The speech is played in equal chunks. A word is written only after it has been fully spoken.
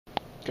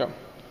Go.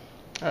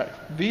 All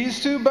right.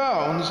 These two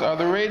bones are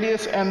the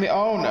radius and the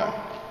ulna.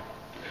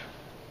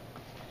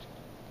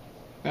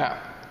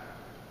 Now,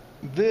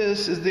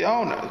 this is the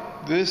ulna.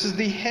 This is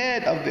the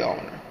head of the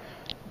ulna.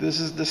 This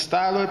is the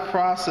styloid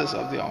process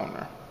of the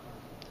ulna.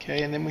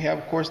 Okay, and then we have,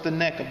 of course, the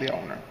neck of the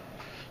ulna.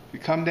 If we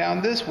come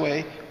down this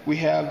way, we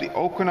have the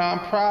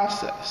ocrinon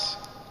process.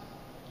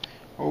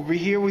 Over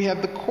here, we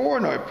have the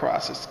coronoid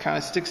process. Kind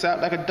of sticks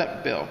out like a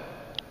duckbill.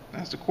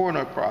 That's the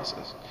coronoid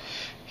process.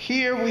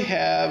 Here we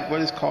have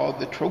what is called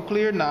the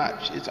trochlear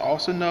notch. It's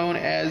also known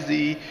as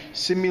the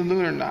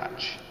semilunar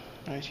notch,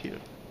 right here.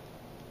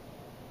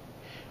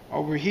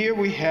 Over here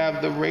we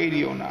have the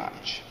radial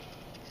notch.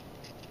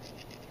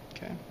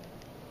 Okay.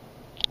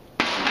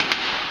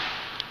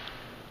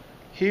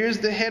 Here's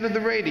the head of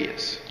the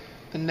radius,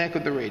 the neck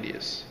of the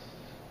radius,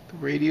 the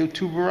radial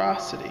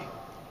tuberosity.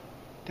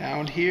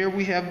 Down here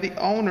we have the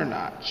ulnar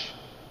notch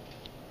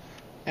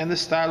and the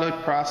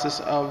styloid process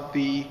of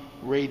the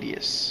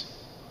radius.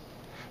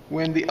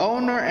 When the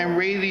ulnar and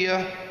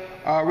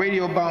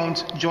radial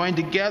bones join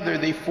together,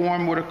 they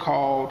form what are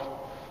called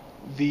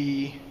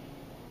the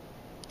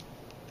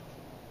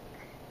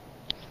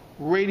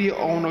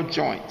radial-ulnar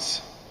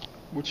joints,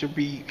 which will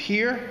be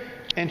here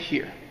and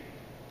here.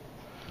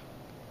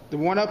 The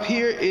one up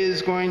here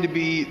is going to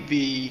be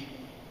the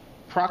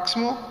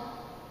proximal.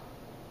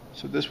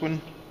 So this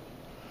one,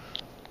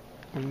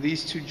 when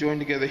these two join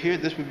together here,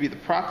 this would be the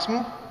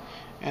proximal,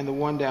 and the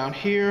one down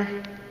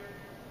here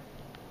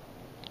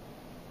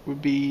would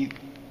be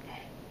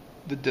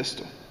the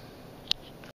distal.